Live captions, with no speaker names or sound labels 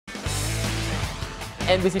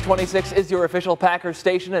NBC 26 is your official Packers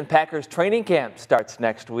station, and Packers training camp starts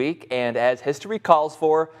next week. And as history calls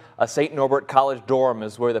for, a St. Norbert College dorm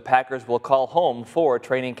is where the Packers will call home for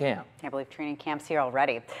training camp. I believe training camp's here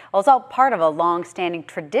already. Well, it's all part of a long-standing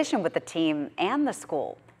tradition with the team and the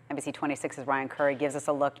school. NBC 26's Ryan Curry gives us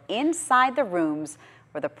a look inside the rooms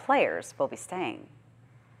where the players will be staying.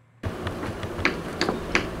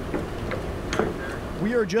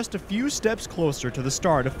 We are just a few steps closer to the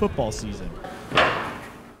start of football season.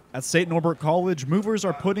 At St. Norbert College, movers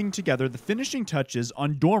are putting together the finishing touches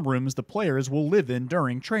on dorm rooms the players will live in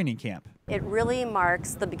during training camp. It really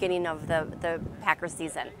marks the beginning of the Packers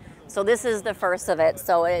season. So this is the first of it.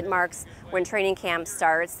 So it marks when training camp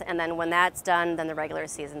starts, and then when that's done, then the regular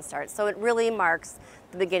season starts. So it really marks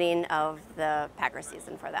the beginning of the Packers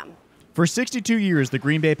season for them. For 62 years, the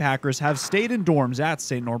Green Bay Packers have stayed in dorms at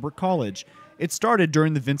St. Norbert College. It started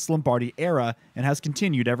during the Vince Lombardi era and has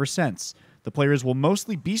continued ever since. The players will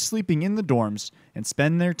mostly be sleeping in the dorms and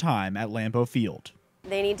spend their time at Lambeau Field.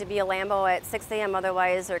 They need to be at Lambeau at 6 a.m.,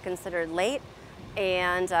 otherwise they're considered late.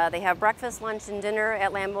 And they have breakfast, lunch, and dinner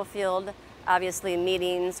at Lambeau Field, obviously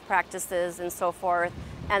meetings, practices, and so forth.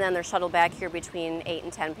 And then they're shuttled back here between 8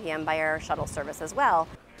 and 10 p.m. by our shuttle service as well.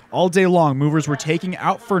 All day long, movers were taking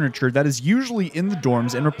out furniture that is usually in the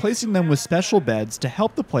dorms and replacing them with special beds to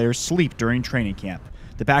help the players sleep during training camp.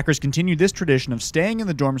 The Packers continue this tradition of staying in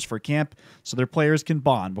the dorms for camp so their players can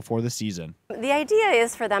bond before the season. The idea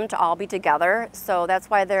is for them to all be together, so that's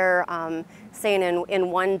why they're staying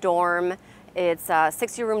in one dorm. It's a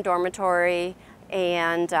 60-room dormitory,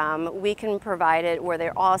 and we can provide it where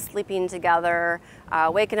they're all sleeping together,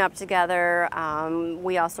 waking up together.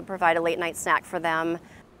 We also provide a late-night snack for them.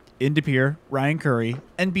 In De Pere, Ryan Curry,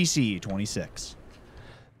 NBC 26.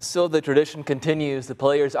 So the tradition continues. The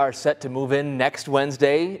players are set to move in next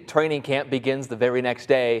Wednesday. Training camp begins the very next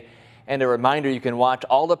day. And a reminder, you can watch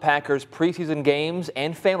all the Packers preseason games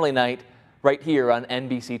and family night right here on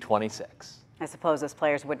NBC 26. I suppose those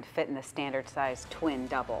players wouldn't fit in the standard size twin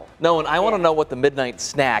double. No, and I want to know what the midnight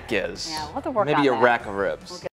snack is. Yeah, we'll have to work Maybe on a that. rack of ribs.